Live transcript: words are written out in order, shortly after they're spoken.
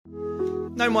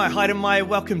No mai, haere mai,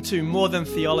 welcome to More Than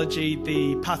Theology,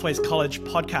 the Pathways College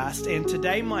podcast. And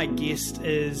today my guest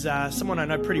is someone I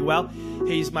know pretty well.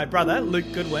 He's my brother,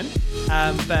 Luke Goodwin,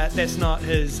 but that's not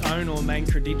his own or main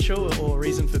credential or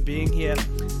reason for being here.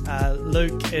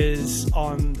 Luke is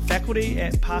on the faculty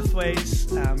at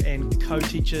Pathways and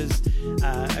co-teaches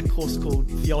a course called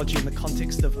Theology in the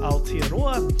Context of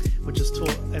Aotearoa, which is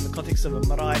taught in the context of a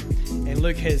marae. And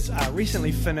Luke has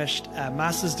recently finished a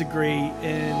master's degree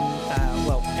at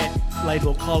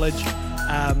Laidlaw College,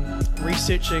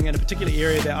 researching in a particular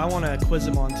area that I want to quiz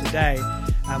him on today.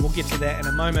 We'll get to that in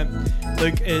a moment.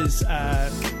 Luke is a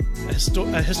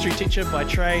history teacher by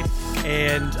trade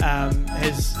and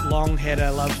has long had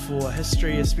a love for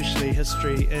history, especially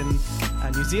history in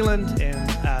New Zealand and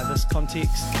this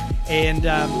context, and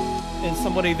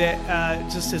somebody that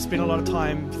just has spent a lot of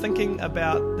time thinking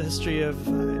about the history of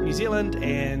New Zealand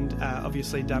and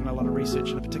obviously done a lot of research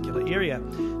in a particular area.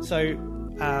 So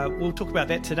we'll talk about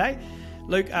that today.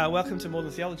 Luke, welcome to More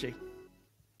Than Theology.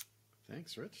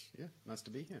 Thanks, Rich. Yeah, nice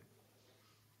to be here.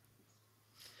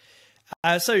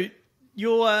 So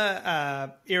your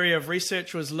area of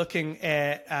research was looking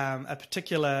at a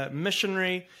particular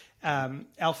missionary,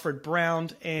 Alfred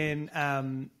Brown,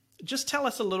 and just tell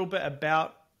us a little bit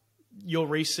about your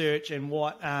research and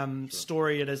what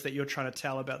story it is that you're trying to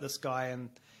tell about this guy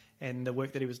and the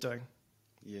work that he was doing.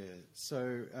 Yeah,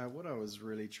 so what I was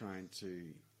really trying to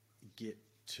get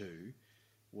to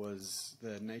was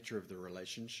the nature of the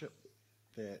relationship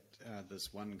that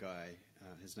this one guy,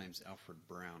 his name's Alfred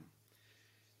Brown,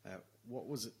 what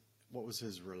was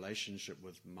his relationship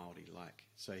with Māori like?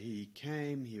 So he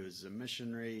came, he was a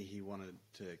missionary, he wanted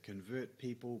to convert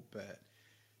people, but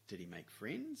did he make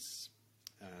friends?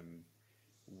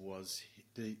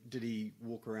 Did he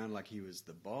walk around like he was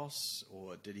the boss,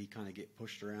 or did he kind of get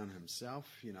pushed around himself?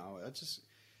 You know,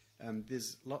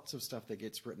 there's lots of stuff that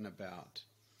gets written about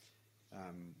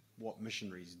what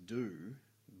missionaries do,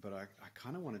 but I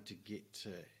kind of wanted to get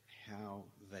to how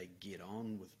they get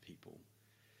on with people.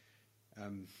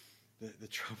 The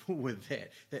trouble with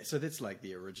that, so that's like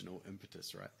the original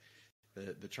impetus, right?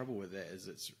 The trouble with that is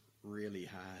it's really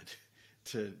hard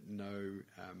to know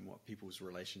what people's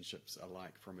relationships are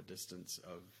like from a distance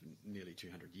of nearly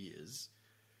 200 years.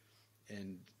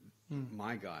 And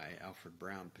my guy, Alfred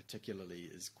Brown, particularly,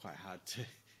 is quite hard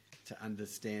to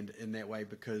understand in that way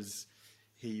because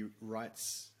he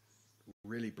writes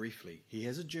really briefly. He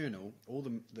has a journal. All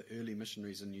the early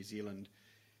missionaries in New Zealand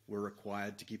were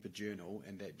required to keep a journal,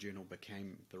 and that journal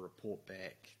became the report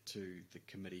back to the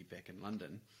committee back in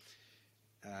London.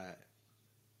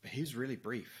 But he was really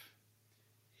brief.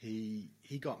 He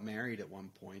got married at one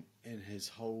point, and his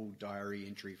whole diary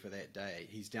entry for that day,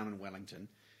 he's down in Wellington,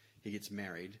 he gets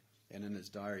married, and in his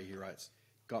diary he writes,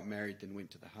 got married, then went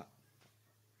to the hut.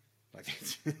 Like,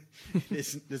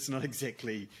 it's not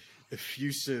exactly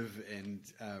effusive and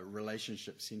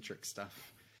relationship-centric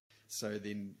stuff. So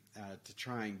then to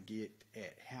try and get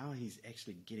at how he's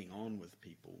actually getting on with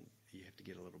people, you have to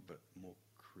get a little bit more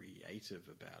creative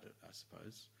about it, I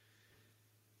suppose.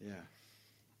 Yeah.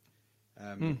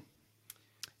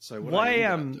 So what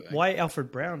why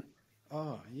Alfred Brown?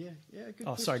 Oh, yeah, good Oh,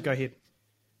 question. sorry, go ahead.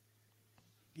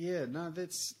 Yeah, no,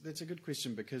 that's a good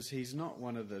question because he's not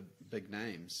one of the big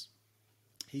names.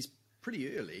 He's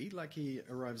pretty early, like he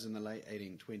arrives in the late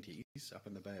 1820s up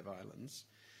in the Bay of Islands.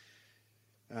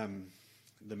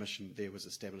 The mission there was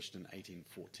established in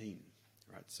 1814,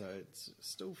 right? So it's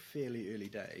still fairly early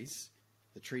days.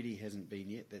 The treaty hasn't been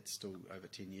yet. That's still over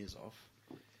 10 years off.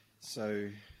 So,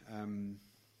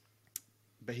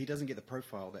 but he doesn't get the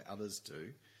profile that others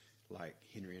do, like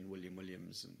Henry and William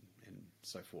Williams and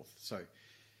so forth. So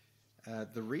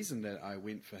the reason that I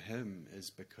went for him is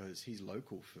because he's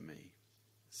local for me.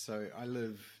 So I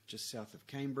live just south of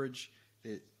Cambridge.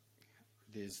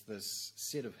 There's this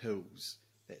set of hills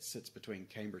that sits between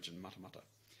Cambridge and Matamata,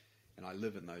 and I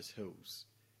live in those hills.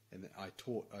 And I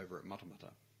taught over at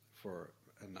Matamata for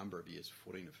a number of years,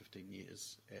 14 or 15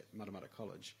 years at Matamata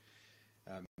College.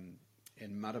 And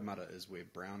Matamata is where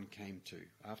Brown came to.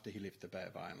 After he left the Bay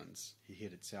of Islands, he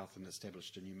headed south and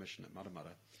established a new mission at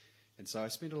Matamata. And so I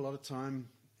spent a lot of time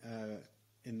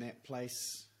in that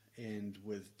place and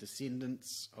with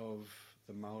descendants of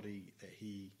the Māori that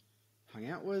he hung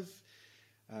out with.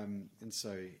 And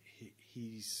so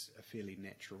he's a fairly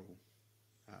natural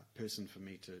person for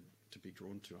me to be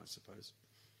drawn to, I suppose.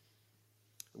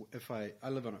 If I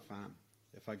live on a farm.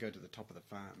 If I go to the top of the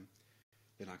farm,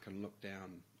 then I can look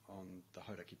down on the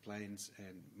Hauraki Plains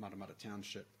and Matamata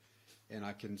Township, and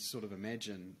I can sort of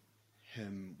imagine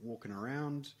him walking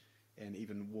around and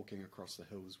even walking across the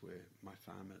hills where my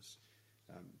farm is.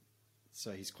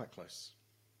 So he's quite close.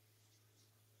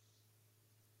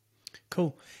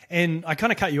 Cool. And I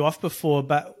kind of cut you off before,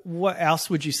 but what else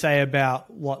would you say about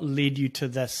what led you to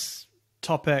this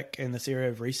topic and this area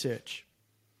of research?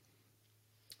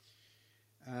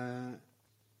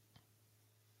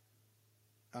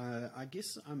 I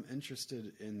guess I'm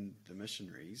interested in the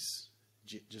missionaries,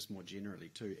 just more generally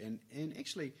too. And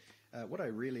actually, what I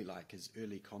really like is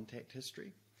early contact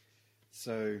history.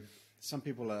 So some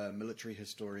people are military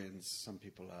historians, some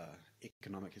people are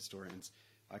economic historians.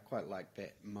 I quite like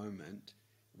that moment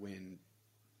when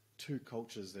two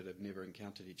cultures that have never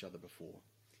encountered each other before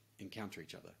encounter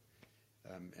each other,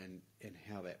 and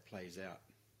how that plays out.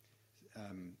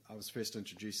 I was first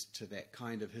introduced to that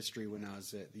kind of history when I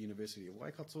was at the University of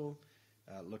Waikato,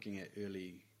 looking at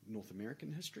early North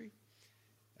American history,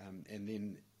 and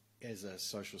then as a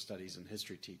social studies and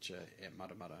history teacher at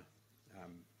Maramara,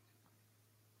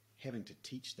 having to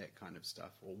teach that kind of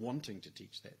stuff, or wanting to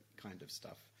teach that kind of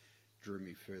stuff, drew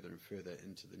me further and further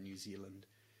into the New Zealand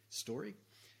story.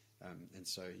 And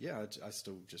so, yeah, I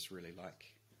still just really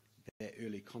like that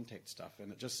early contact stuff.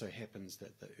 And it just so happens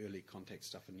that the early contact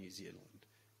stuff in New Zealand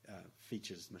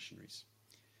features missionaries.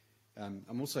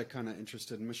 I'm also kind of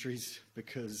interested in missionaries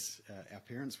because our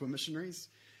parents were missionaries.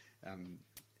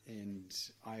 And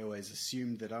I always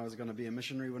assumed that I was going to be a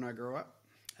missionary when I grew up.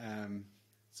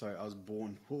 So I was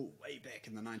born way back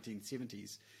in the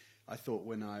 1970s. I thought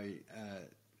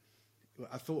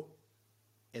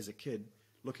as a kid,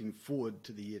 looking forward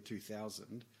to the year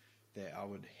 2000, that I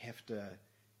would have to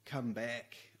come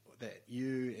back, that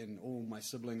you and all my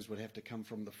siblings would have to come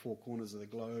from the four corners of the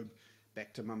globe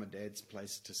back to Mum and Dad's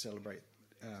place to celebrate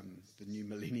the new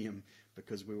millennium,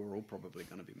 because we were all probably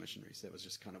going to be missionaries. That was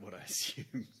just kind of what I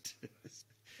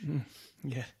assumed.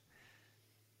 Yeah.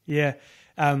 Yeah.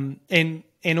 And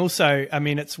also, I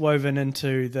mean, it's woven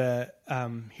into the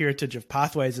heritage of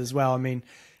Pathways as well. I mean,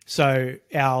 so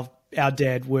our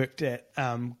dad worked at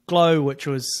Glow, which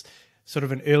was sort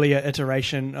of an earlier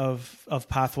iteration of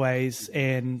Pathways,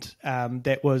 and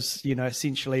that was,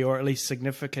 essentially, or at least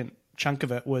significant chunk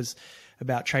of it was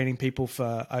about training people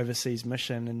for overseas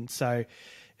mission. And so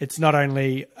it's not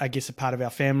only, I guess, a part of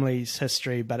our family's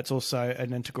history, but it's also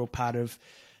an integral part of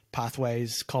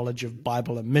Pathways College of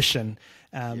Bible and Mission,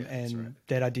 and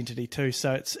that identity too.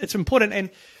 So it's important. And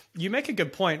you make a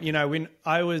good point. When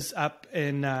I was up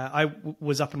in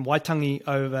Waitangi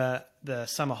over the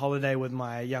summer holiday with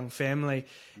my young family,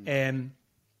 and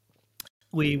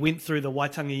we went through the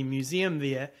Waitangi Museum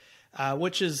there,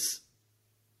 which is,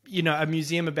 a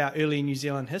museum about early New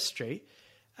Zealand history.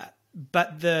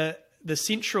 But the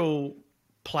central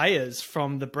players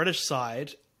from the British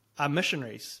side are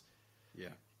missionaries. Yeah.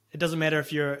 It doesn't matter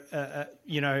if you're a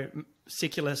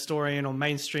secular historian or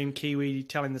mainstream Kiwi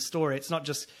telling the story. It's not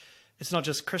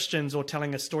just Christians or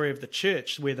telling a story of the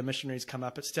church where the missionaries come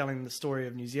up. It's telling the story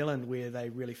of New Zealand where they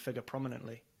really figure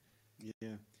prominently.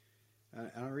 Yeah.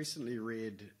 I recently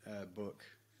read a book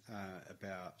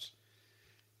about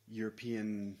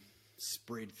European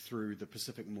spread through the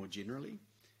Pacific more generally,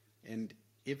 and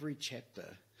every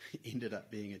chapter ended up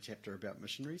being a chapter about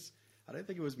missionaries. I don't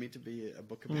think it was meant to be a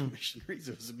book about missionaries.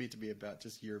 It was meant to be about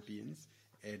just Europeans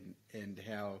and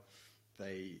how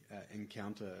they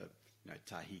encounter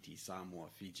Tahiti, Samoa,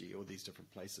 Fiji, all these different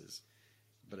places.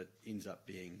 But it ends up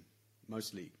being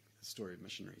mostly the story of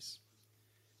missionaries.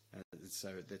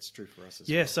 So that's true for us as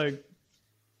well. Yeah,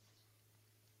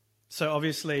 so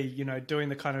obviously, doing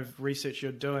the kind of research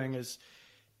you're doing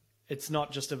it's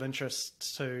not just of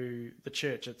interest to the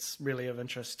church, it's really of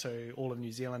interest to all of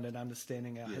New Zealand and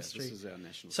understanding our history. This is our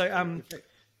national story. In fact,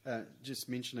 just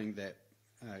mentioning that,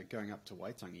 going up to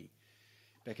Waitangi,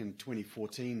 back in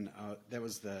 2014, that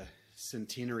was the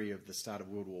centenary of the start of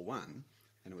World War I,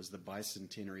 and it was the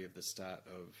bicentenary of the start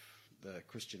of the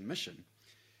Christian mission.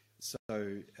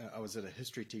 So I was at a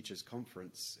history teachers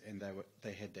conference, and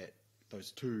they had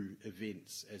those two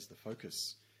events as the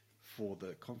focus for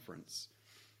the conference.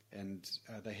 And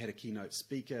they had a keynote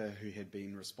speaker who had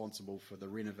been responsible for the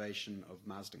renovation of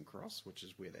Marsden Cross, which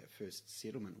is where that first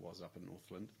settlement was up in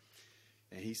Northland.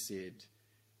 And he said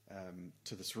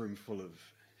to this room full of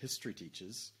history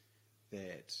teachers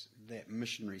that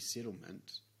missionary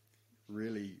settlement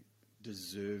really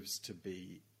deserves to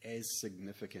be as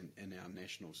significant in our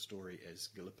national story as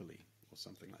Gallipoli or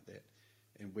something like that.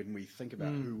 And when we think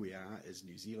about who we are as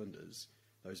New Zealanders,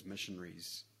 those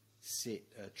missionaries set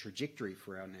a trajectory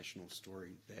for our national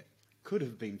story that could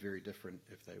have been very different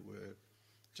if they were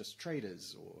just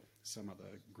traders or some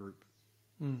other group.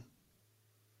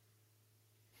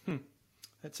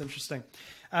 That's interesting.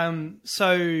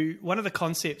 So one of the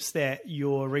concepts that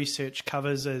your research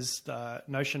covers is the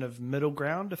notion of middle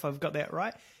ground, if I've got that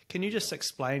right. Can you just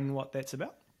explain what that's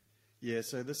about? Yeah,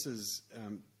 so this is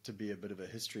to be a bit of a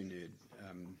history nerd.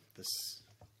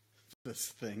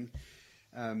 This thing.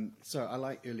 So I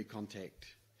like early contact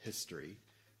history.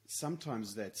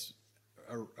 Sometimes that's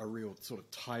a real sort of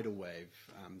tidal wave.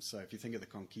 So if you think of the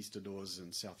conquistadors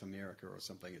in South America or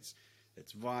something,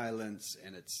 it's violence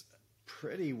and it's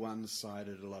pretty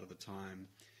one-sided a lot of the time,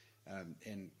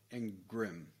 and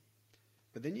grim.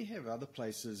 But then you have other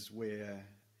places where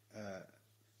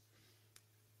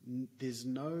there's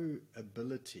no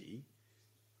ability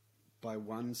by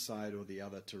one side or the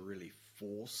other to really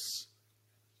force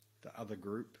the other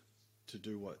group to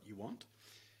do what you want.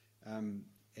 And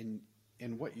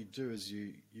what you do is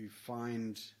you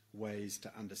find ways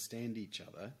to understand each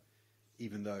other,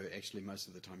 even though actually most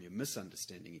of the time you're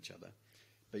misunderstanding each other.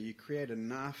 But you create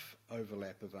enough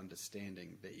overlap of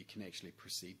understanding that you can actually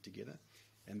proceed together.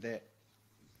 And that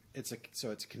it's a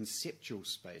conceptual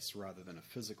space rather than a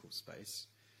physical space,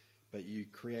 but you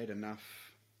create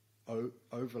enough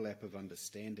overlap of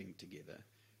understanding together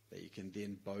that you can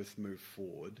then both move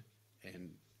forward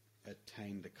and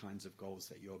attain the kinds of goals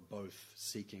that you're both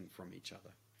seeking from each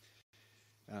other.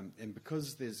 And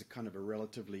because there's a kind of a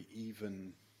relatively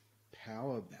even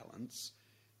power balance,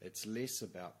 it's less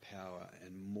about power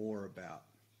and more about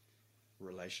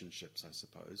relationships, I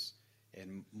suppose,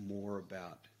 and more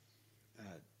about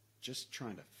just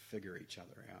trying to figure each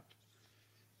other out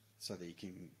so that you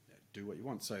can do what you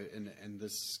want. So in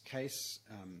this case,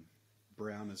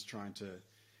 Brown is trying to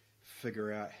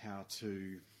figure out how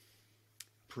to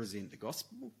present the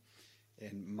gospel,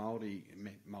 and Māori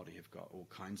have got all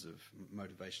kinds of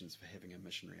motivations for having a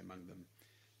missionary among them.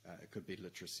 It could be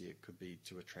literacy, it could be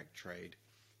to attract trade,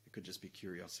 it could just be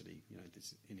curiosity.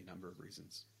 There's any number of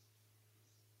reasons.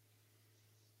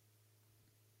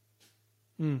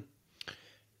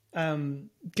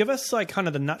 Give us like kind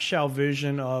of the nutshell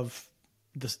version of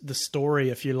the story,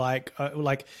 if you like.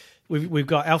 Like we've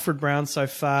got Alfred Brown so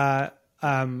far.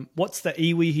 What's the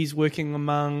iwi he's working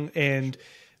among, and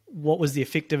what was the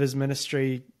effect of his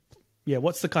ministry? Yeah,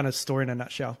 what's the kind of story in a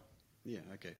nutshell? Yeah,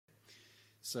 okay.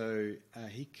 So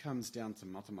he comes down to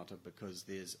Matamata because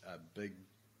there's a big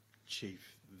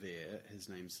chief there. His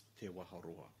name's Te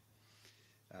Waharoa.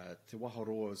 Te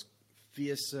Waharoa is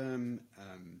fearsome.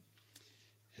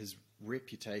 His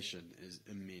reputation is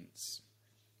immense.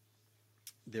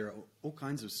 There are all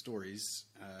kinds of stories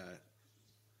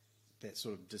that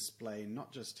sort of display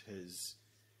not just his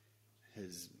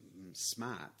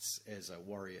smarts as a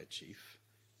warrior chief,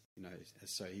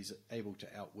 so he's able to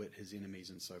outwit his enemies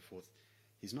and so forth.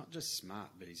 He's not just smart,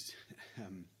 but he's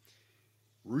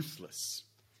ruthless.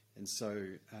 And so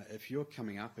if you're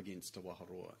coming up against a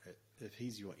Waharoa, if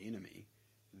he's your enemy,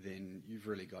 then you've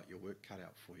really got your work cut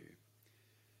out for you.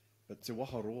 But Te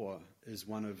Waharoa is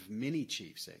one of many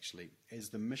chiefs, actually. As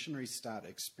the missionaries start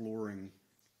exploring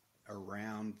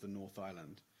around the North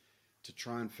Island to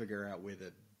try and figure out where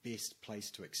the best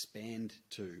place to expand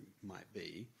to might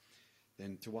be,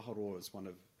 then Te Waharoa is one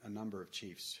of a number of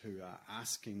chiefs who are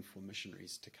asking for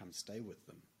missionaries to come stay with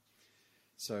them.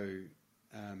 So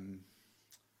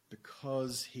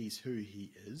because he's who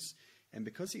he is, and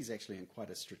because he's actually in quite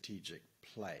a strategic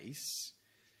place,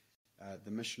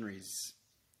 the missionaries,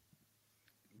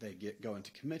 they go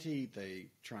into committee, they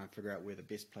try and figure out where the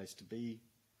best place to be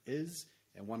is,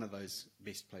 and one of those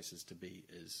best places to be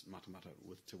is Matamata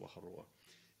with Te Waharoa.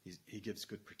 He gives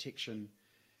good protection,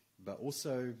 but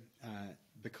also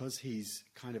because he's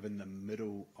kind of in the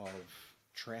middle of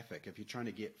traffic, if you're trying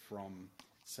to get from,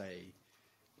 say,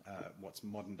 what's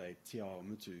modern-day Te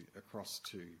Awamutu across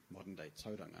to modern-day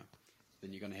Tauranga,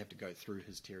 then you're going to have to go through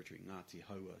his territory, Ngāti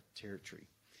Hauā territory.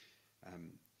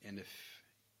 And if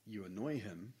you annoy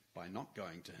him by not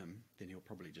going to him, then he'll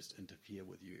probably just interfere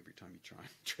with you every time you try and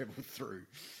travel through.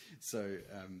 So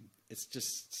it's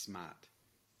just smart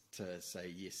to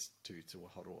say yes to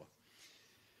Waharoa.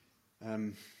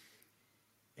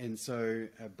 And so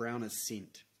Brown is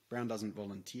sent. Brown doesn't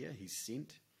volunteer, he's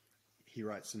sent. He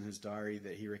writes in his diary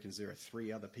that he reckons there are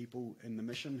 3 other people in the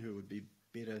mission who would be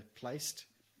better placed,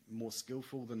 more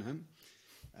skillful than him.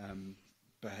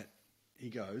 But he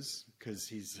goes because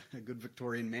he's a good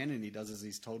Victorian man and he does as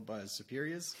he's told by his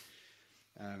superiors.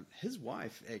 His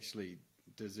wife actually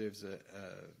deserves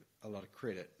a lot of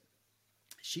credit.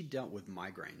 She dealt with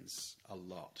migraines a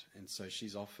lot, and so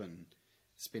she's often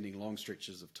spending long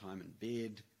stretches of time in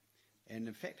bed. And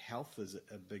in fact, health is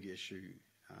a big issue,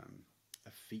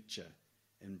 a feature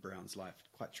in Brown's life.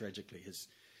 Quite tragically, his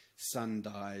son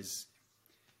dies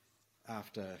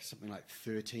after something like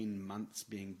 13 months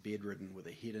being bedridden with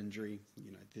a head injury.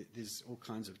 There's all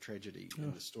kinds of tragedy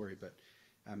in the story. But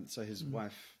so his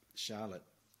wife, Charlotte,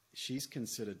 she's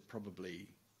considered probably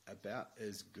about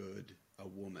as good a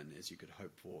woman as you could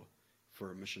hope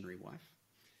for a missionary wife,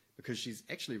 because she's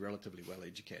actually relatively well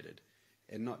educated.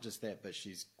 And not just that, but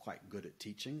she's quite good at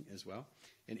teaching as well.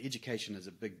 And education is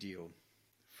a big deal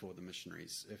for the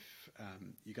missionaries. If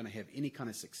you're going to have any kind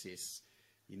of success,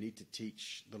 you need to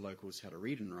teach the locals how to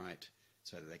read and write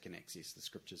so that they can access the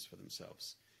scriptures for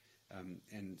themselves.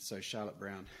 And so Charlotte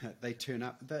Brown, they turn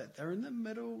up. They're in the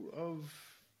middle of,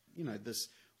 this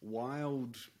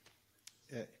wild,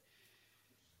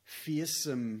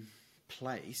 fearsome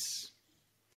place.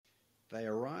 They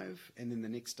arrive, and then the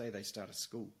next day they start a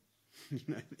school.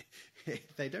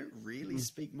 They don't really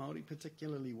speak Māori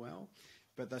particularly well,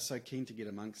 but they're so keen to get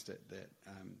amongst it that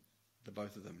the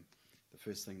both of them, the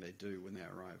first thing they do when they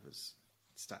arrive is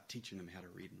start teaching them how to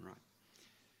read and write.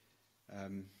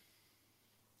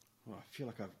 I feel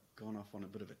like I've gone off on a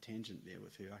bit of a tangent there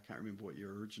with her. I can't remember what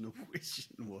your original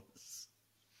question was.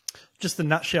 Just the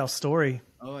nutshell story.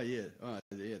 Oh, yeah.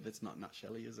 That's not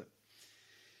nutshell-y, is it?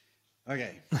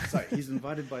 Okay, so he's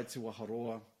invited by Te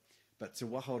Waharoa, but Te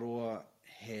Waharoa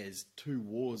has two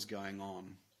wars going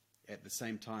on at the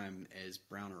same time as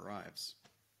Brown arrives.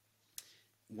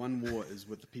 One war is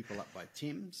with the people up by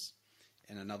Thames,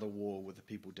 and another war with the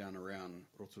people down around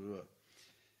Rotorua.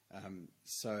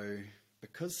 So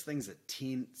because things are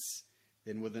tense,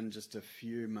 then within just a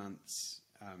few months,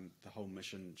 the whole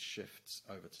mission shifts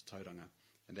over to Tauranga,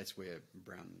 and that's where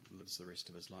Brown lives the rest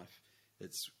of his life.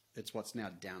 It's what's now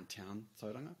downtown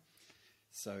Tauranga.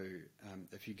 So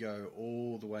if you go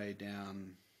all the way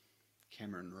down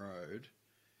Cameron Road,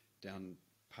 down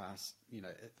past,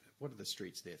 what are the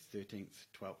streets there? 13th,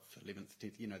 12th, 11th,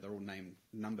 10th, they're all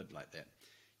numbered like that.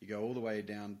 You go all the way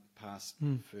down past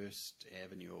First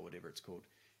Avenue or whatever it's called,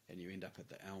 and you end up at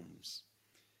the Elms.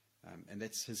 And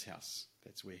that's his house.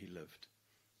 That's where he lived.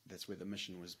 That's where the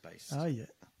mission was based. Oh, yeah.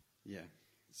 Yeah.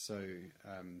 So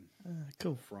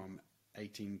cool. From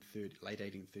late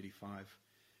 1835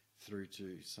 through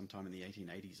to sometime in the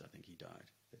 1880s, I think he died.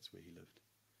 That's where he lived.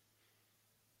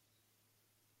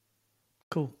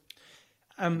 Cool.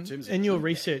 In your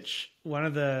research, one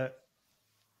of the...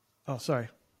 Oh, sorry.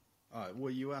 Oh,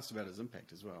 well, you asked about his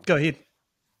impact as well. Go ahead.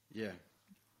 Yeah.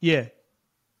 Yeah.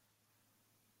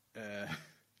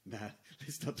 Nah,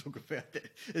 let's not talk about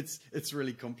that. It's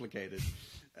really complicated.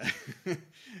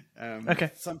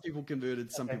 Okay. Some people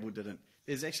converted, some people didn't.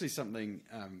 There's actually something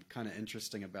kind of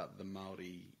interesting about the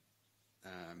Māori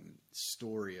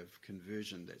story of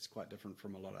conversion that's quite different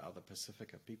from a lot of other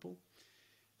Pacifica people.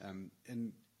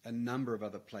 In a number of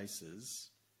other places,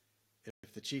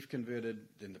 if the chief converted,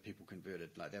 then the people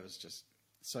converted. Like that was just,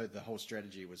 so the whole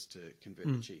strategy was to convert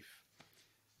the chief.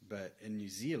 But in New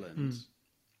Zealand,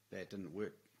 that didn't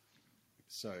work.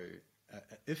 So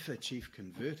if a chief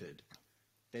converted,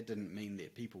 that didn't mean their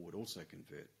people would also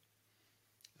convert.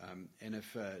 And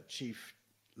if a chief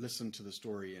listened to the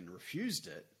story and refused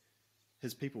it,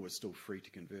 his people were still free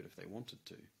to convert if they wanted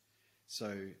to.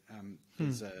 So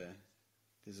there's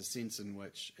a sense in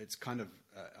which it's kind of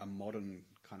a modern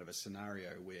kind of a scenario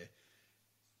where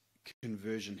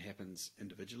conversion happens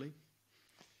individually.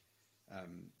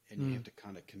 And you have to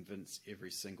kind of convince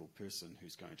every single person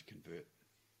who's going to convert.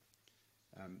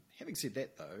 Having said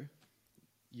that, though,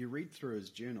 you read through his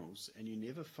journals and you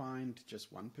never find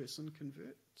just one person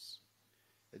converts.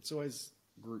 It's always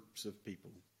groups of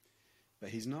people. But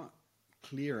he's not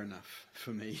clear enough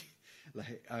for me.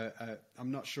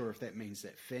 I'm not sure if that means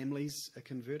that families are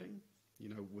converting,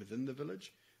 within the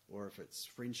village, or if it's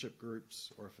friendship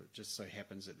groups, or if it just so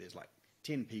happens that there's like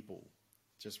 10 people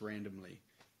just randomly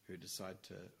who decide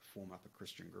to form up a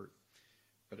Christian group.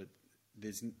 But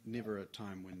there's never a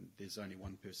time when there's only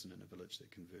one person in a village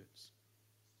that converts.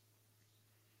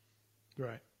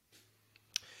 Right.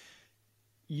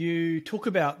 You talk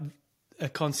about a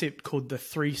concept called the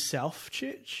Three Self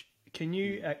Church. Can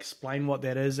you explain what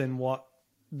that is and what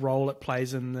role it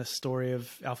plays in the story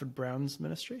of Alfred Brown's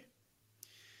ministry?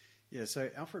 Yeah, so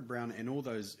Alfred Brown and all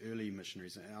those early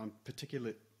missionaries, and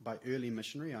particularly by early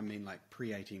missionary, I mean like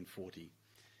pre-1840,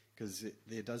 because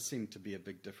there does seem to be a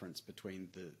big difference between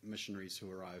the missionaries who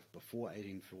arrived before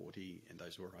 1840 and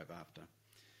those who arrive after.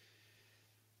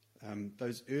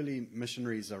 Those early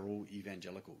missionaries are all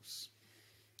evangelicals,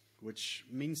 which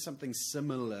means something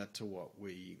similar to what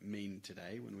we mean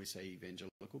today when we say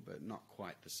evangelical, but not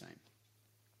quite the same.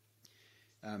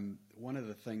 One of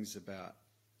the things about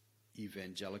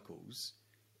evangelicals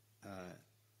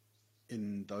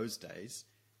in those days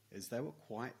is they were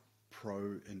quite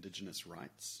pro-Indigenous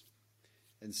rights.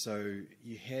 And so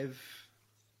you have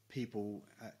people,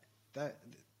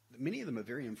 many of them are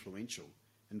very influential,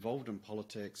 involved in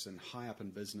politics and high up in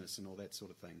business and all that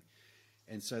sort of thing.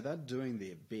 And so they're doing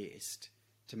their best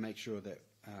to make sure that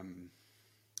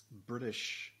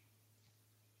British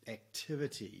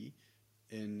activity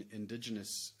in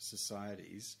indigenous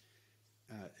societies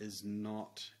is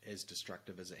not as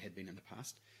destructive as it had been in the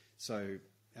past. So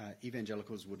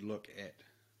evangelicals would look at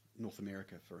North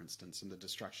America, for instance, and the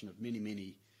destruction of many,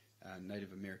 many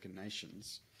Native American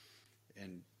nations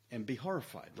and be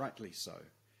horrified, rightly so.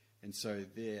 And so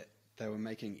they were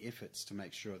making efforts to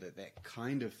make sure that that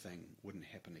kind of thing wouldn't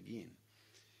happen again.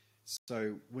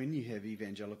 So when you have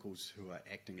evangelicals who are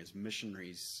acting as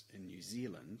missionaries in New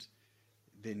Zealand,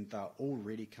 then they're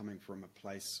already coming from a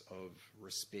place of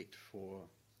respect for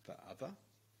the other.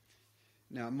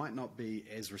 Now, it might not be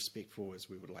as respectful as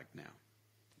we would like now.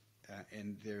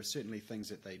 And there are certainly things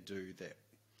that they do that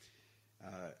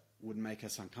would make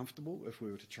us uncomfortable if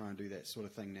we were to try and do that sort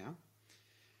of thing now.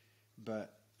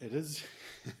 But it is,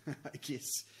 I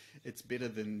guess, it's better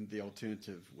than the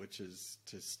alternative, which is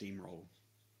to steamroll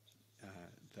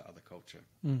the other culture.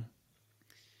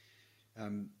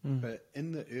 But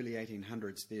in the early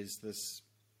 1800s, there's this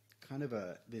kind of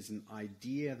there's an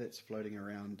idea that's floating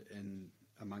around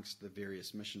amongst the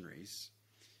various missionaries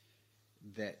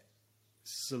that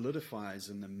solidifies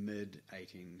in the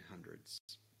mid-1800s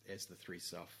as the Three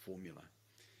South formula.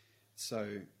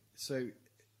 So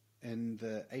in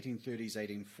the 1830s,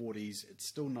 1840s, it's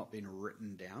still not been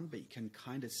written down, but you can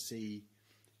kind of see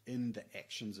in the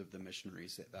actions of the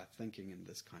missionaries that they're thinking in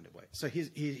this kind of way. So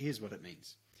here's what it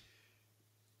means.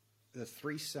 The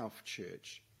Three South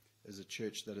Church is a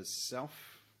church that is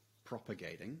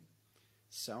self-propagating,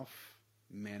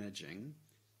 self-managing,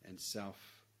 and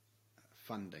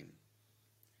self-funding.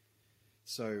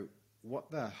 So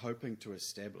what they're hoping to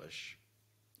establish,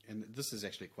 and this is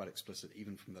actually quite explicit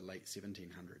even from the late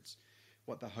 1700s,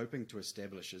 what they're hoping to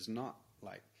establish is not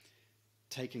like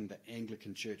taking the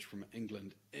Anglican Church from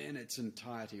England in its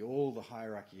entirety, all the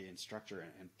hierarchy and structure,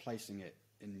 and placing it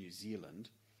in New Zealand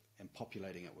and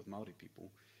populating it with Māori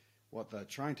people. What they're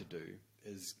trying to do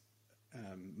is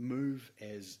move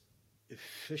as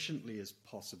efficiently as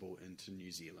possible into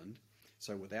New Zealand,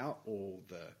 so without all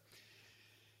the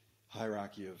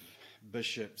hierarchy of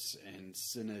bishops and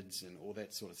synods and all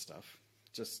that sort of stuff,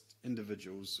 just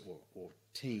individuals or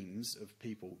teams of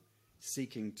people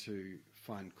seeking to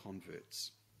find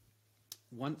converts.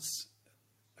 Once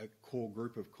a core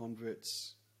group of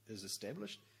converts is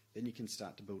established, then you can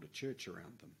start to build a church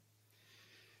around them.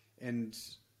 And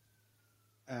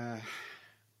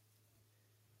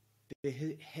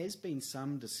there has been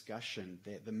some discussion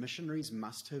that the missionaries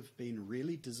must have been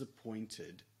really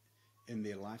disappointed in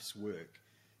their life's work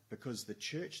because the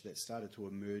church that started to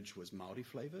emerge was Māori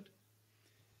flavoured.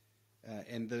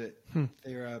 And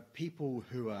there are people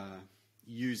who are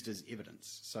used as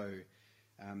evidence. So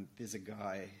there's a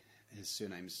guy, his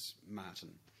surname's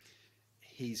Martin.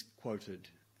 He's quoted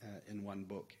in one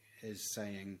book as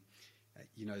saying,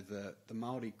 the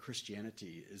Māori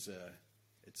Christianity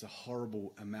it's a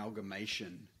horrible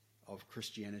amalgamation of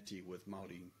Christianity with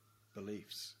Māori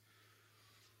beliefs.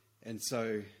 And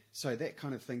so that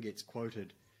kind of thing gets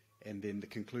quoted, and then the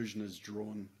conclusion is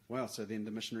drawn, well, so then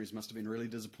the missionaries must have been really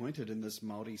disappointed in this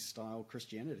Māori-style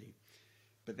Christianity.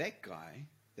 But that guy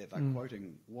that they're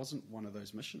quoting wasn't one of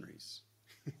those missionaries.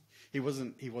 He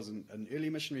wasn't an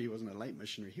early missionary, he wasn't a late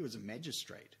missionary, he was a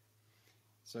magistrate.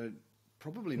 So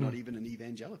probably not even an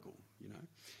evangelical,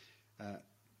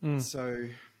 So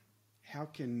how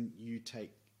can you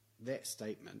take that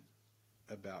statement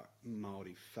about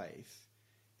Māori faith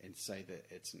and say that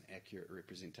it's an accurate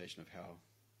representation of how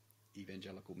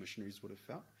evangelical missionaries would have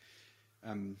felt?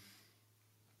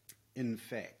 In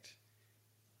fact,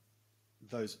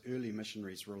 those early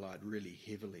missionaries relied really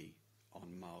heavily on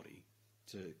Māori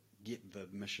to get the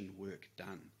mission work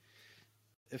done.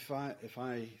 If I,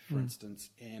 for instance,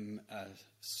 am a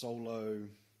solo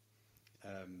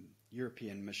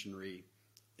European missionary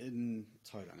in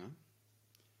Tauranga,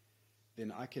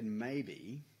 then I can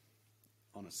maybe,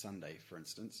 on a Sunday, for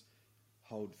instance,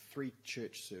 hold 3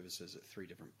 church services at 3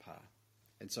 different pa.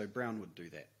 And so Brown would do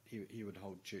that. He would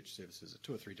hold church services at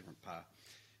 2 or 3 different pa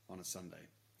on a Sunday.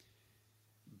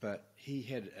 But he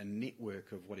had a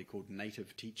network of what he called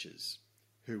native teachers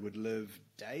who would live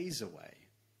days away.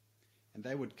 And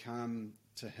they would come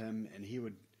to him and he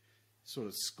would sort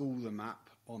of school them up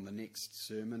on the next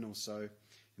sermon or so.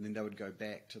 And then they would go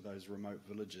back to those remote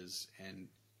villages and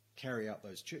carry out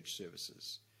those church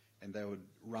services. And they would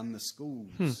run the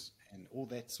schools and all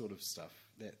that sort of stuff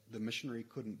that the missionary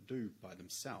couldn't do by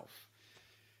themselves.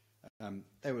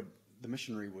 the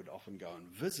missionary would often go and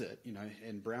visit,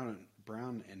 and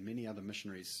Brown and many other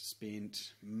missionaries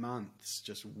spent months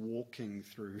just walking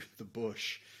through the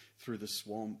bush, through the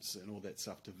swamps and all that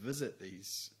stuff to visit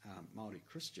these Māori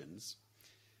Christians.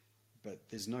 But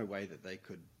there's no way that they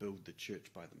could build the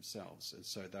church by themselves. And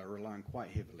so they're relying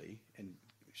quite heavily and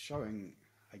showing,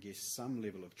 I guess, some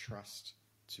level of trust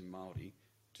to Māori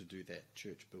to do that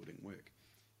church building work.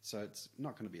 So it's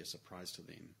not going to be a surprise to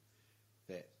them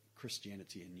that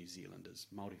Christianity in New Zealand is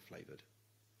Māori flavoured.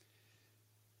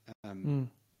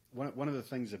 One of the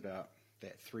things about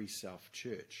that Three South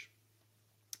Church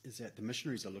is that the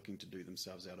missionaries are looking to do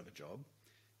themselves out of a job.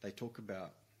 They talk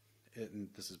about, and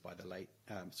this is by the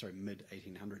mid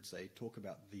 1800s, they talk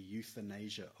about the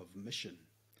euthanasia of mission.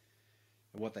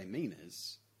 And what they mean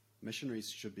is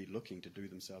missionaries should be looking to do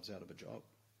themselves out of a job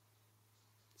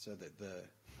so that the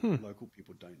local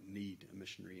people don't need a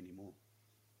missionary anymore.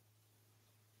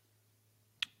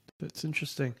 That's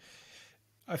interesting.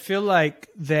 I feel like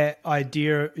that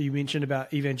idea you mentioned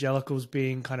about evangelicals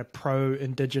being kind of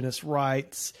pro-Indigenous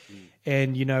rights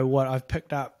and, what I've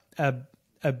picked up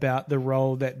about the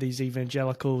role that these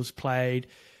evangelicals played,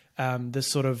 this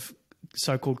sort of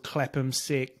so-called Clapham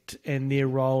sect and their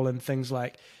role in things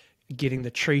like getting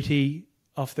the treaty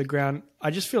off the ground.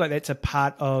 I just feel like that's a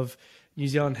part of New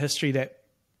Zealand history that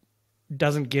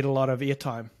doesn't get a lot of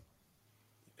airtime.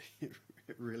 It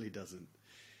really doesn't.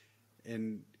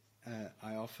 And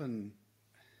I often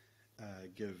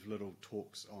give little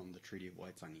talks on the Treaty of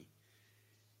Waitangi.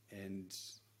 And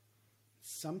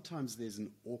sometimes there's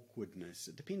an awkwardness.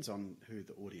 It depends on who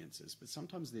the audience is, but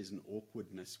sometimes there's an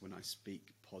awkwardness when I speak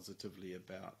positively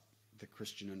about the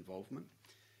Christian involvement.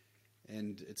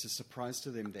 And it's a surprise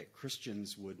to them that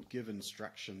Christians would give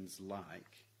instructions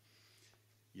like,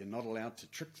 you're not allowed to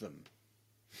trick them.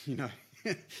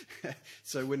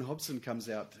 So when Hobson comes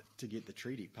out to get the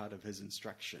treaty, part of his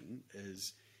instruction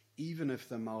is, even if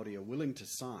the Māori are willing to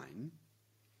sign,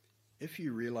 if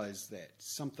you realise that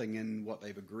something in what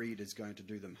they've agreed is going to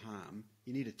do them harm,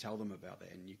 you need to tell them about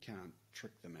that, and you can't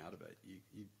trick them out of it.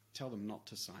 You tell them not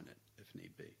to sign it if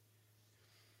need be.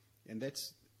 And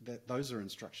those are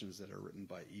instructions that are written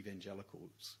by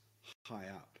evangelicals high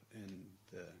up in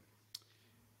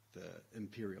the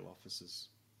imperial offices.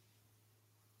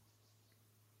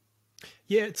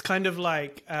 Yeah, it's kind of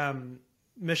like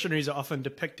missionaries are often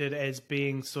depicted as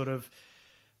being sort of,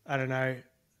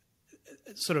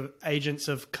 sort of agents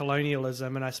of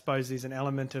colonialism, and I suppose there's an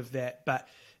element of that, but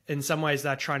in some ways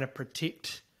they're trying to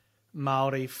protect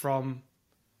Māori from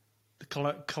the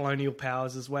colonial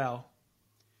powers as well.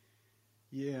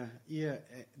 Yeah.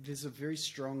 There's a very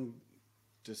strong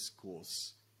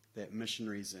discourse that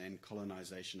missionaries and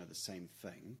colonization are the same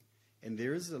thing. And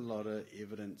there is a lot of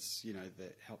evidence,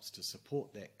 that helps to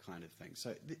support that kind of thing.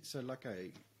 So like I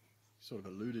sort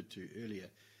of alluded to earlier,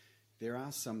 there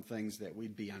are some things that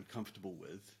we'd be uncomfortable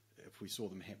with if we saw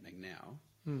them happening now,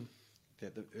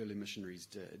 that the early missionaries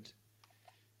did.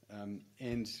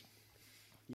 And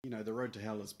the road to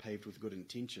hell is paved with good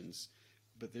intentions,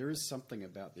 but there is something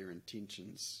about their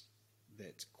intentions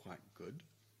that's quite good,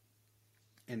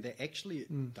 and that actually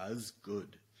does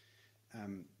good.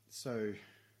 So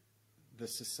the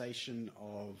cessation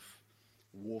of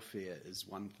warfare is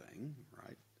one thing,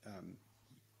 right?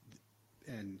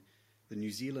 And the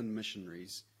New Zealand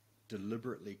missionaries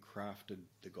deliberately crafted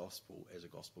the gospel as a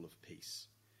gospel of peace.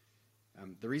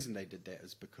 The reason they did that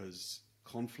is because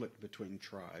conflict between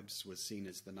tribes was seen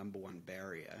as the number one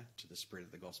barrier to the spread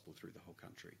of the gospel through the whole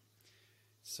country.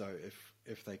 So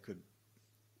if they could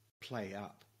play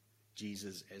up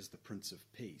Jesus as the Prince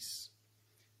of Peace,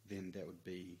 then that would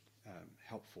be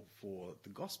helpful for the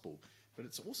gospel. But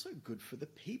it's also good for the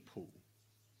people,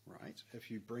 right?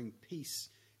 If you bring peace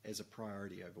as a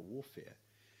priority over warfare.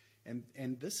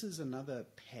 And this is another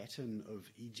pattern of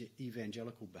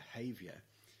evangelical behaviour.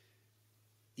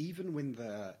 Even when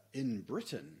they're in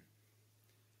Britain,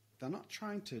 they're not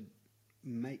trying to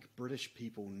make British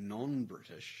people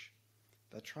non-British.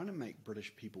 They're trying to make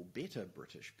British people better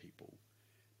British people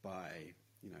by,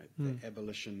 the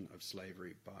abolition of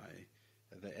slavery, by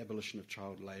the abolition of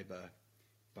child labour,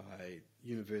 by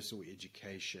universal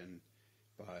education,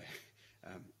 by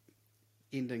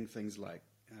ending things like,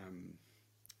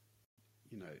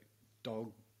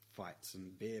 dog fights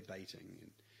and bear baiting,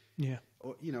 and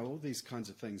all these kinds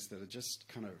of things that are just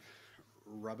kind of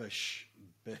rubbish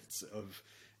bits of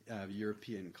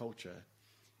European culture.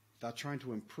 They're trying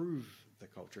to improve the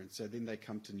culture, and so then they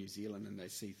come to New Zealand and they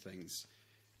see things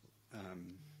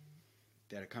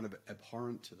that are kind of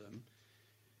abhorrent to them,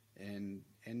 and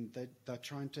they're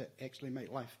trying to actually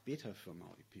make life better for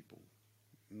Māori people,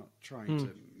 not trying to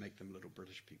make them little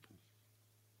British people.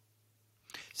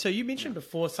 So you mentioned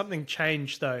before something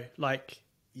changed though, like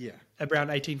Yeah. around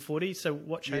 1840. So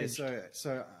what changed? Yeah,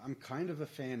 so I'm kind of a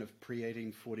fan of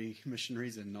pre-1840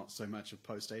 missionaries and not so much of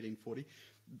post-1840.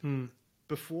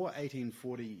 Before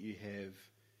 1840, you have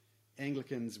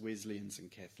Anglicans, Wesleyans,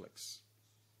 and Catholics.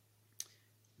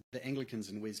 The Anglicans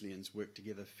and Wesleyans work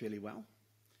together fairly well,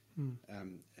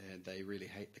 and they really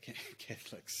hate the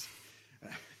Catholics.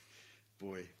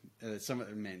 Boy, some of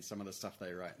the stuff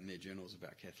they write in their journals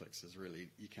about Catholics is really,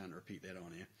 you can't repeat that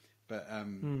on here. But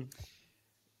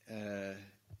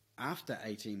after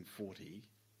 1840,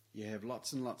 you have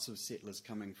lots and lots of settlers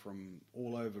coming from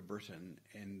all over Britain,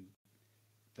 and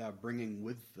they're bringing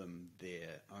with them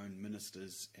their own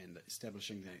ministers and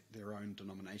establishing their own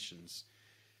denominations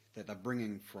that they're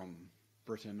bringing from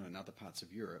Britain and other parts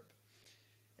of Europe.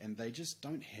 And they just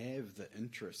don't have the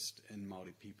interest in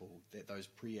Māori people that those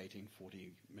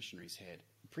pre-1840 missionaries had.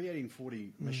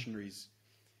 Pre-1840 missionaries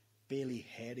barely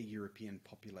had a European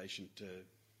population to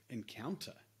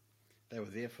encounter. They were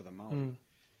there for the Māori.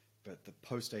 But the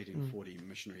post-1840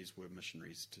 missionaries were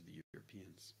missionaries to the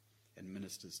Europeans and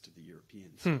ministers to the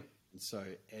Europeans. And so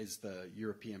as the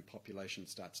European population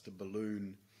starts to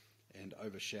balloon and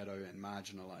overshadow and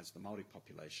marginalise the Māori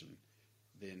population,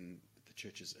 then the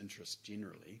church's interest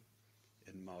generally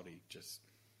in Māori just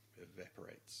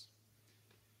evaporates.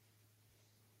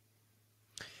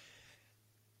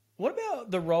 What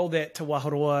about the role that Te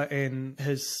Waharoa and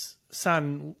his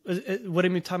son,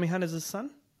 Wiremu Tamihana is his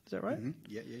son? Is that right?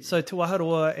 Yeah. So Te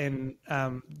Waharoa and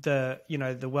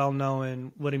the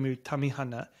well-known Wiremu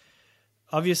Tamihana,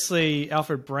 obviously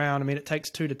Alfred Brown, I mean, it takes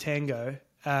two to tango.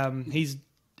 He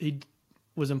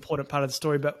was an important part of the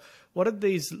story, but what did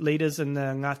these leaders in the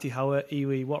Ngāti Hauā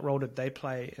iwi, what role did they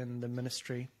play in the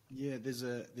ministry? Yeah, there's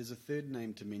a third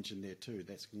name to mention there too.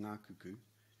 That's Ngākuku.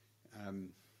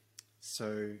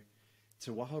 So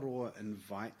Te Waharoa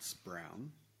invites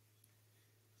Brown,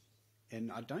 and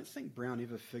I don't think Brown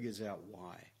ever figures out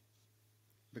why.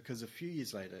 Because a few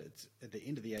years later, it's at the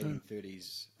end of the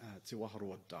 1830s, Te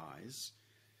Waharoa dies,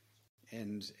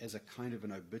 and as a kind of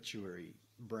an obituary,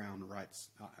 Brown writes,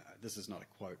 this is not a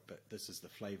quote, but this is the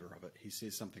flavour of it. He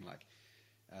says something like,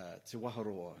 Te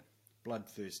Waharoa,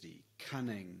 bloodthirsty,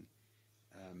 cunning,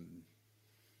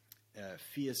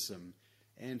 fearsome,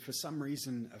 and for some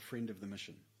reason a friend of the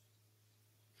mission.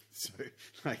 So,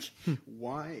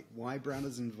 why Brown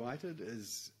is invited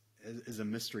is a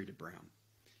mystery to Brown.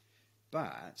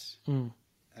 But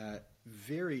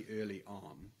very early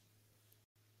on,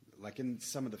 like in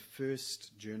some of the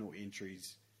first journal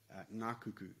entries,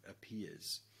 Ngākuku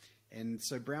appears. And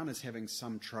so Brown is having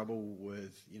some trouble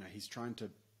with, he's trying to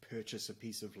purchase a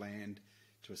piece of land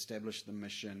to establish the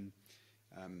mission.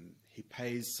 He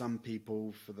pays some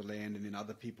people for the land and then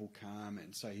other people come.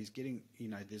 And so he's getting,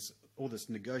 there's all this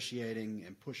negotiating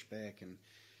and pushback and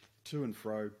to and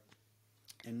fro.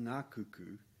 And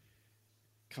Ngākuku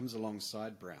comes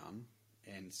alongside Brown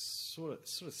and sort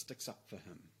of sticks up for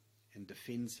him and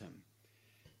defends him.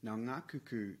 Now,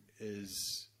 Ngākuku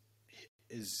is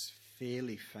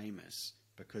fairly famous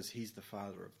because he's the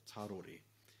father of Tarore.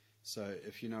 So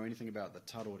if you know anything about the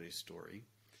Tarore story,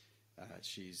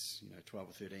 she's 12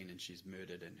 or 13 and she's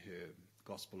murdered, and her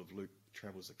Gospel of Luke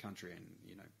travels the country, and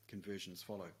conversions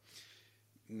follow.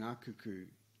 Ngākuku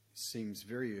seems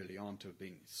very early on to have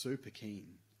been super keen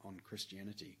on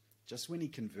Christianity. Just when he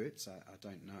converts, I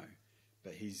don't know,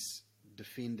 but he's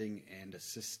defending and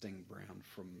assisting Brown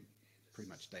from pretty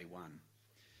much day one.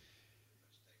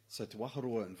 So Te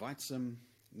Waharoa invites him,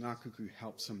 Ngākuku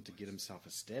helps him to get himself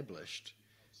established,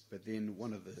 but then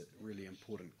one of the really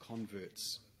important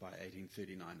converts by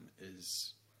 1839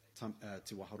 is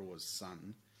Te Waharoa's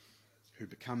son, who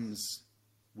becomes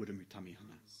Wiremu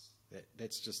Tamihana.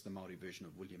 That's just the Māori version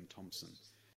of William Thompson.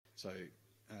 So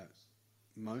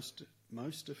most,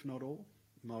 if not all,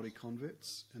 Māori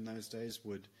converts in those days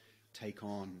would take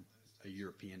on a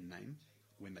European name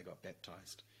when they got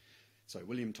baptised. So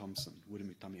William Thompson,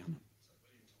 Wiremu Tamihana.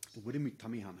 Wiremu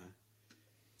Tamihana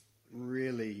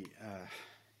really,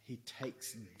 he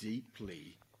takes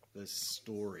deeply this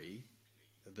story,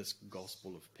 this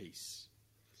gospel of peace.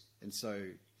 And so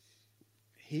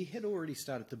he had already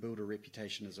started to build a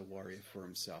reputation as a warrior for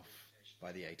himself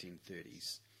by the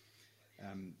 1830s.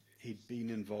 He'd been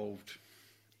involved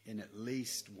in at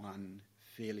least one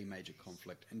fairly major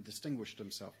conflict and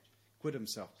quit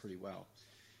himself pretty well.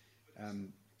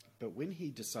 But when he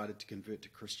decided to convert to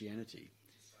Christianity,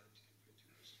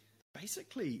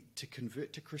 basically to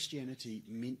convert to Christianity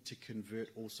meant to convert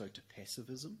also to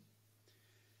pacifism.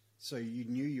 So you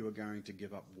knew you were going to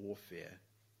give up warfare,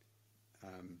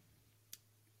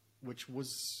 which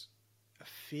was a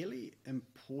fairly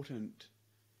important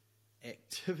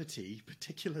activity,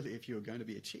 particularly if you were going to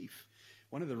be a chief.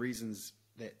 One of the reasons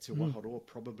that Te Waharoa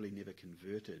probably never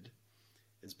converted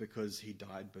is because he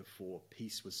died before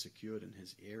peace was secured in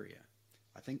his area.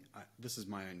 I think this is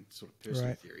my own sort of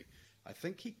personal theory. I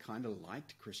think he kind of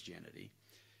liked Christianity,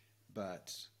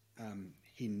 but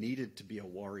he needed to be a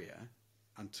warrior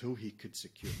until he could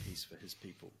secure peace for his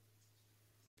people.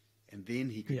 And then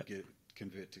he could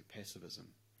convert to pacifism.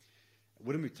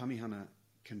 Wiremu Tamihana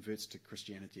converts to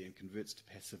Christianity and converts to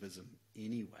pacifism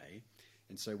anyway.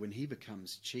 And so when he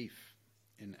becomes chief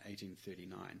in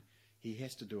 1839, he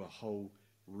has to do a whole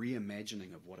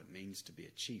reimagining of what it means to be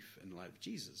a chief in light of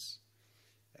Jesus.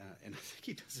 And I think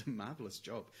he does a marvelous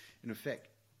job. And in fact,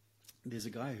 there's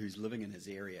a guy who's living in his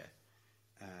area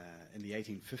in the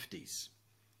 1850s.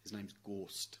 His name's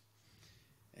Gorst.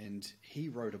 And he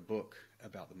wrote a book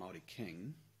about the Māori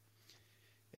king.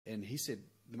 And he said,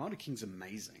 the Māori king's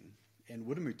amazing. And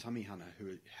Wiremu Tamihana,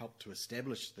 who helped to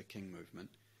establish the king movement,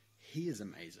 he is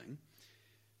amazing.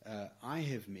 I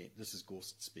have met, this is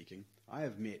Gorst speaking, I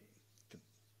have met the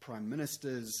prime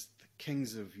ministers, the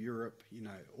kings of Europe, you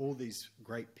know, all these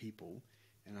great people,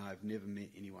 and I've never met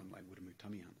anyone like Wiremu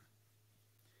Tamihana.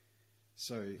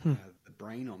 So the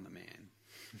brain on the man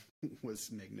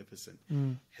was magnificent.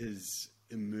 His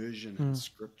immersion in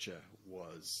scripture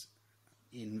was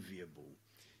enviable.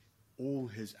 All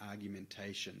his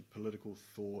argumentation, political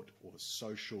thought or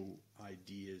social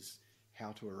ideas,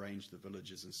 how to arrange the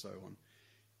villages and so on.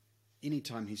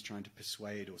 Anytime he's trying to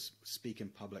persuade or speak in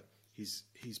public, he's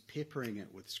peppering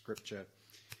it with scripture.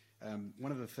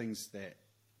 One of the things that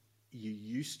you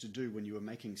used to do when you were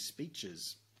making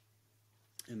speeches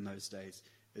in those days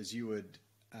is you would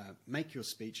make your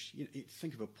speech. You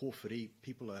think of a porphyry,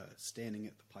 people are standing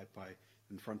at the paipai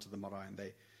in front of the marae, and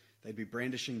they'd be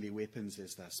brandishing their weapons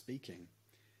as they're speaking.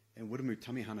 And Wiremu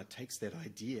Tamihana takes that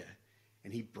idea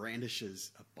and he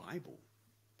brandishes a Bible.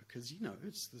 Because, you know,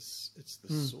 it's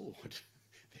the sword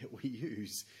that we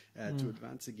use to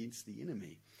advance against the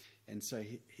enemy. And so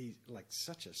he's like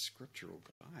such a scriptural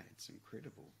guy. It's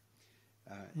incredible.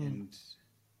 And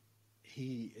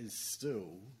he is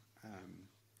still,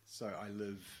 so I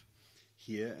live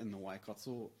here in the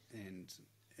Waikato and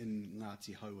in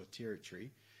Ngāti Hauā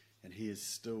territory, and he is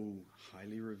still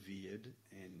highly revered.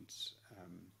 And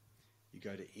you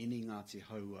go to any Ngāti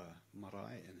Hauā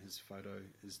marae, and his photo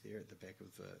is there at the back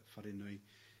of the wharenui,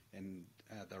 and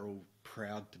they're all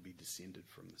proud to be descended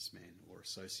from this man or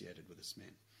associated with this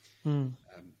man.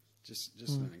 Just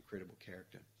an incredible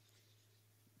character.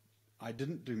 I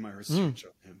didn't do my research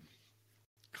on him,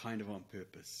 kind of on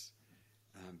purpose,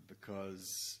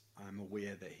 because I'm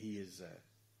aware that he is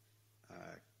a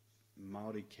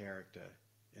Māori character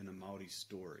in a Māori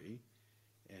story,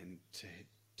 and to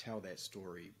tell that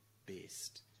story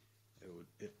best,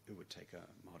 it would take a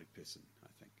Māori person, I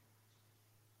think.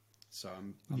 So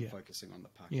I'm focusing on the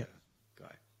Pākehā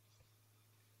guy.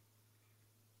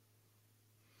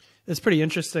 It's pretty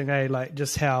interesting, like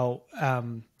just how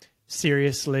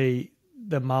seriously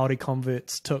the Māori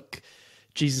converts took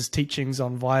Jesus' teachings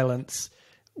on violence,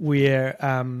 where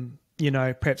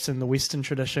perhaps in the Western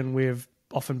tradition we've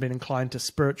often been inclined to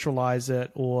spiritualize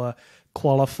it or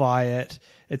qualify it.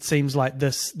 It seems like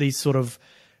these sort of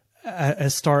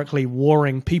historically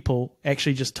warring people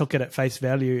actually just took it at face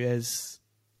value as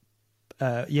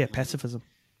pacifism.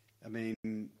 I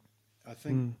mean, I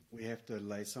think we have to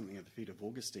lay something at the feet of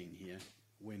Augustine here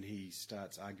when he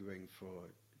starts arguing for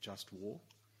just war,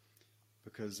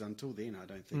 because until then I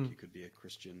don't think you could be a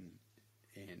Christian,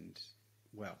 and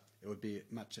well, it would be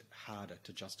much harder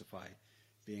to justify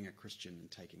being a Christian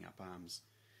and taking up arms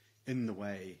in the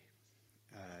way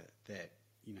that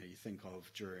you think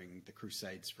of during the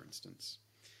Crusades, for instance.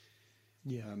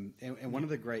 And one of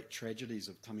the great tragedies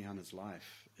of Tamihana's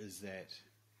life is that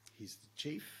he's the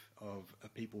chief of a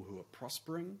people who are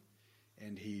prospering,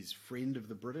 and he's friend of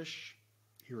the British.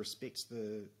 He respects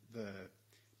the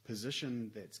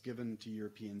position that's given to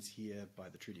Europeans here by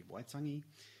the Treaty of Waitangi.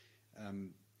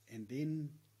 And then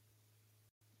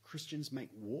Christians make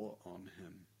war on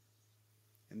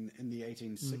him. In the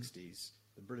 1860s,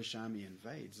 the British Army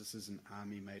invades. This is an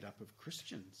army made up of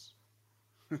Christians.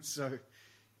 So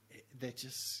that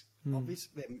just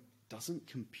obviously that doesn't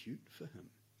compute for him.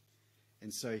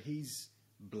 And so he's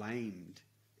blamed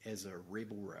as a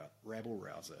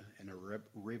rabble-rouser and a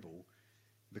rebel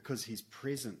because he's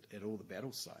present at all the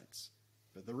battle sites.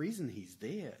 But the reason he's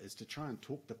there is to try and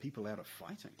talk the people out of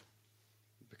fighting,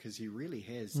 because he really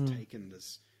has taken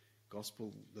this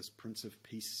gospel, this Prince of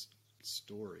Peace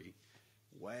story,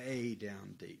 way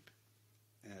down deep,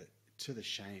 to the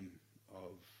shame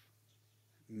of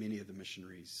many of the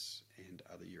missionaries and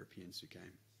other Europeans who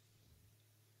came.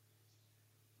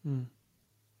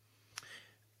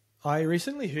 I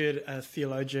recently heard a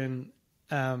theologian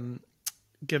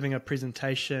giving a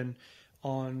presentation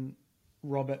on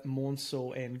Robert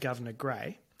Maunsell and Governor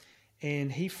Gray,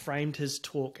 and he framed his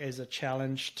talk as a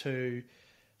challenge to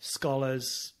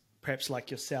scholars, perhaps like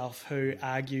yourself, who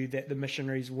argue that the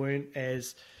missionaries weren't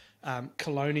as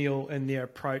colonial in their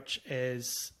approach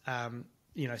as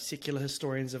secular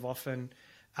historians have often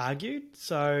argued.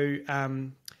 So,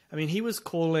 he was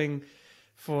calling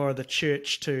for the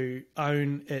church to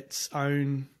own its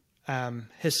own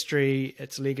history,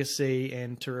 its legacy,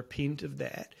 and to repent of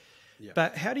that. Yeah.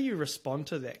 But how do you respond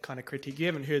to that kind of critique? You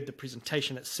haven't heard the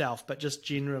presentation itself, but just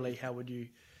generally, how would you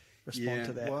respond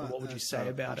to that? Well, what would you say about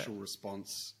it? The partial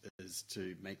response is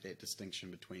to make that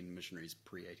distinction between missionaries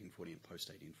pre-1840 and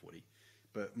post-1840.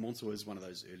 But Maunsell is one of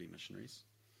those early missionaries.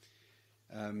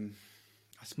 I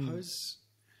suppose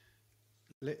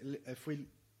if we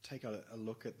take a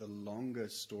look at the longer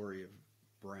story of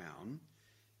Brown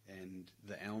and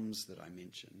the elms that I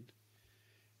mentioned,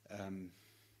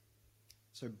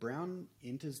 so Brown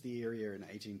enters the area in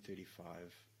 1835.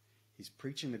 He's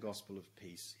preaching the gospel of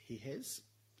peace. He has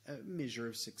a measure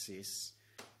of success.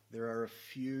 There are a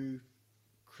few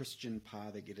Christian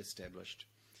pa that get established.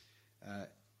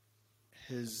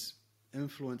 His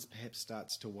influence perhaps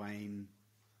starts to wane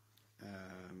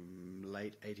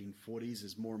late 1840s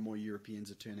as more and more Europeans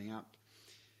are turning up.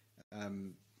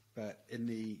 But in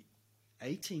the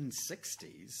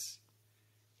 1860s,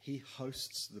 he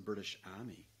hosts the British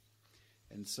Army.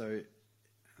 And so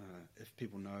if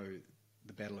people know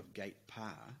the Battle of Gate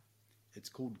Pa, it's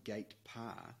called Gate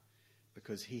Pa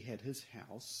because he had his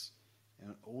house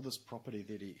and all this property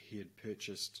that he had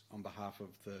purchased on behalf of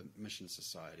the Mission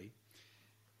Society.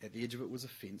 At the edge of it was a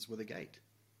fence with a gate.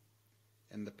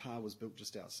 And the Pa was built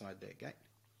just outside that gate.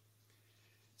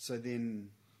 So then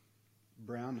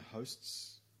Brown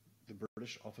hosts the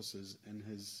British officers in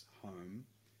his home,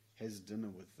 has dinner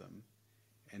with them,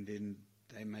 and then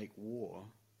they make war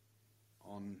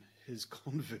on his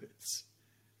converts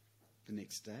the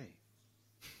next day.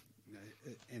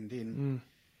 And then,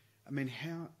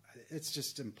 it's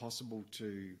just impossible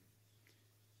to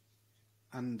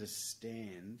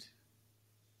understand.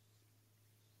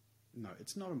 No,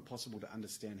 it's not impossible to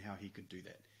understand how he could do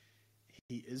that.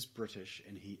 He is British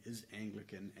and he is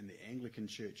Anglican, and the Anglican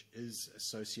Church is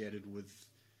associated with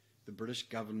the British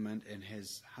government and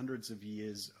has hundreds of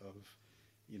years of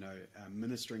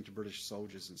ministering to British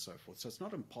soldiers and so forth. So it's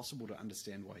not impossible to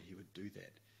understand why he would do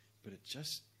that. But it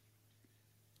just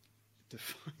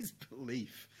defies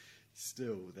belief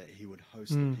still that he would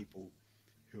host the people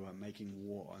who are making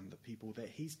war on the people that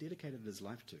he's dedicated his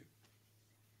life to.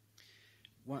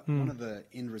 One of the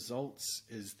end results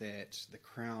is that the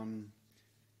Crown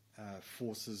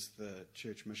forces the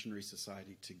Church Missionary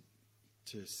Society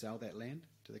to sell that land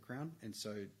to the Crown. And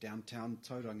so downtown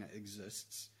Tauranga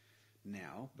exists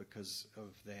now because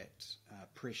of that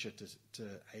pressure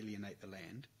to alienate the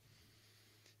land.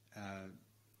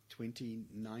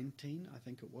 2019, I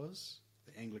think it was,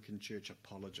 the Anglican Church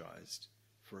apologized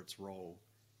for its role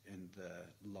in the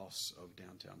loss of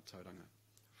downtown Tauranga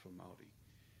for Māori.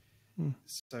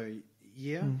 So,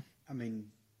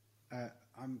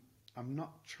 I'm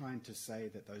not trying to say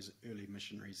that those early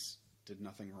missionaries did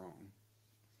nothing wrong,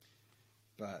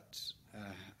 but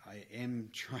I am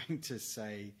trying to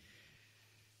say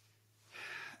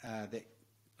that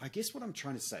I guess what I'm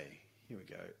trying to say, here we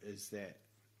go, is that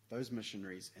those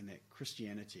missionaries and that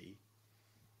Christianity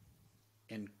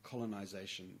and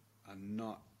colonization are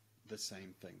not the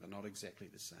same thing. They're not exactly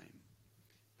the same.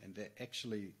 And that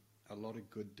actually a lot of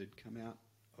good did come out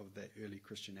of that early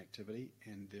Christian activity,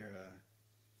 and there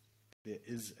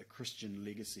is a Christian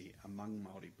legacy among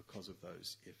Māori because of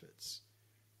those efforts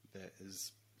that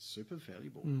is super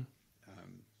valuable.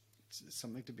 It's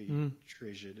something to be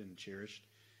treasured and cherished,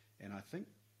 and I think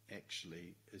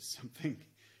actually is something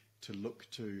to look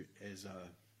to as a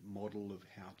model of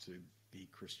how to be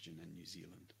Christian in New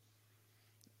Zealand.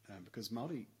 Because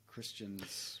Māori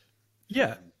Christians...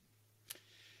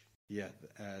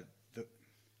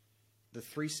 The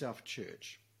Three Self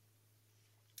Church,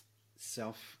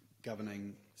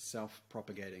 self-governing,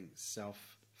 self-propagating,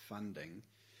 self-funding.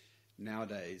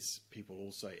 Nowadays, people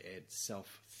also add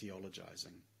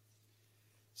self-theologizing.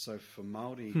 So for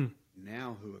Māori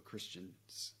now who are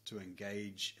Christians to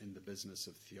engage in the business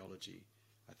of theology,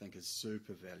 I think is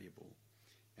super valuable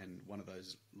and one of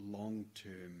those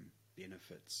long-term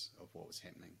benefits of what was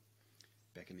happening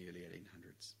back in the early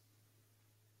 1800s.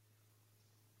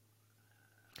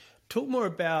 Talk more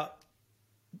about,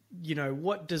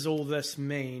 what does all this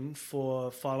mean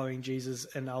for following Jesus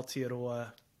in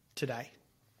Aotearoa today?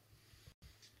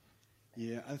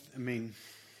 Yeah, I mean,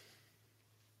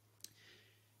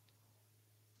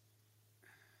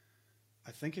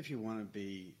 I think if you want to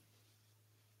be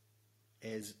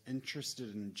as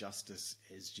interested in justice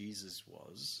as Jesus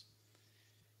was,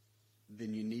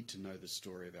 then you need to know the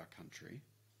story of our country.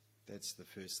 That's the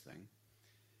first thing.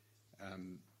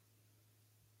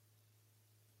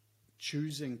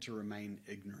 Choosing to remain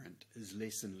ignorant is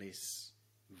less and less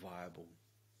viable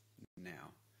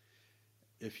now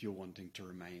if you're wanting to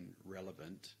remain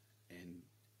relevant and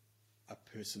a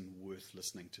person worth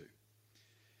listening to.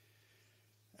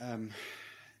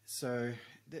 So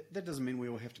that doesn't mean we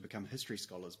all have to become history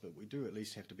scholars, but we do at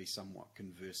least have to be somewhat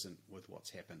conversant with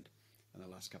what's happened in the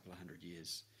last couple of hundred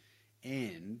years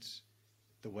and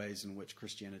the ways in which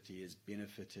Christianity has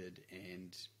benefited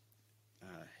and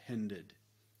hindered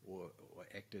or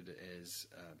acted as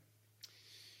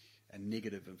a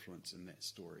negative influence in that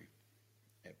story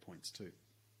at points too.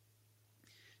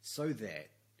 So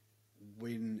that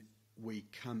when we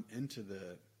come into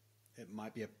it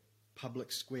might be a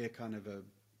public square kind of a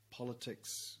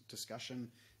politics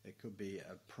discussion, it could be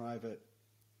a private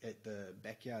at the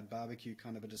backyard barbecue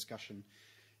kind of a discussion,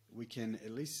 we can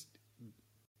at least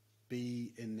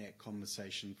be in that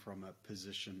conversation from a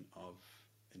position of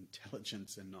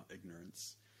intelligence and not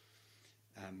ignorance,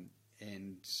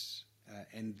 and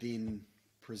then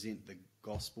present the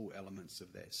gospel elements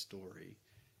of that story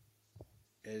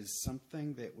as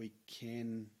something that we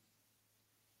can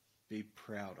be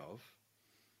proud of,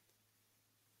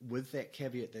 with that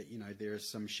caveat that, there are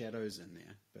some shadows in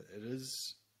there, but it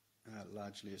is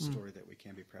largely a story that we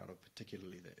can be proud of,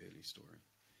 particularly the early story.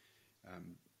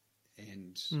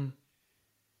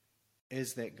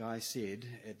 As that guy said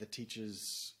at the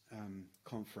teachers'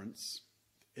 conference,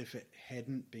 if it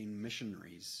hadn't been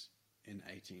Missionaries in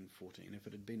 1814, if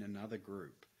it had been another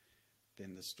group,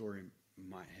 then the story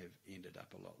might have ended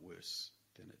up a lot worse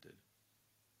than it did.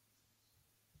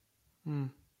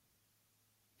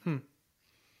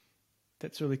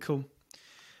 That's really cool.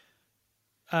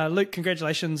 Luke,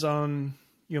 congratulations on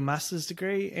your master's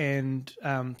degree, and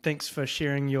thanks for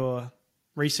sharing your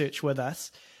research with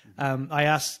us. I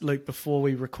asked Luke before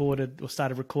we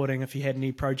started recording if he had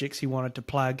any projects he wanted to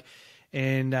plug,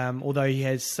 and although he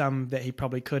has some that he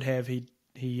probably could have, he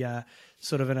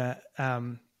sort of in a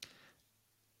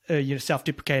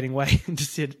self-deprecating way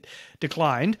just said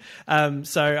declined.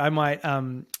 So I might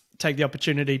take the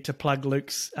opportunity to plug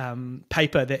Luke's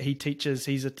paper that he teaches.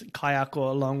 He's a kaiako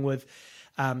along with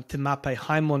Te Mape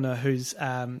Haimona, who's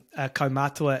a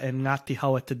kaumātua in Ngāti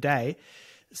Hauā today.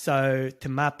 So Te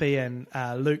Mape and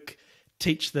Luke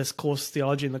teach this course,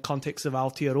 Theology in the Context of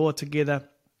Aotearoa, together.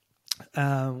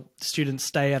 Students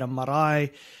stay at a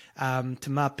marae. Te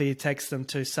Mape takes them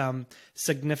to some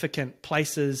significant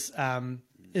places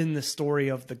in the story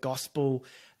of the gospel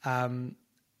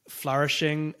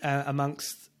flourishing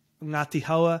amongst Ngāti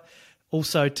Hauā,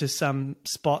 also to some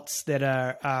spots that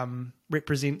are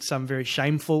represent some very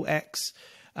shameful acts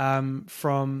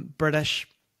from British.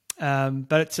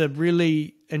 But it's a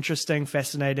really interesting,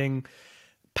 fascinating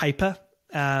paper,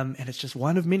 and it's just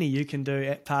one of many you can do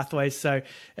at Pathways. So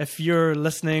if you're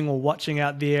listening or watching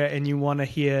out there and you want to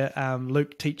hear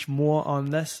Luke teach more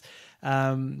on this,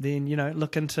 then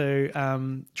look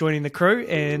into joining the crew,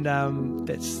 and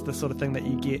that's the sort of thing that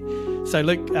you get. So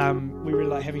Luke, we really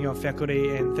like having you on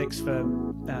faculty, and thanks for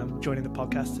joining the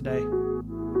podcast today.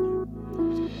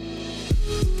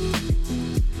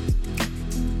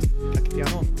 Ka kite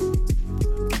anō.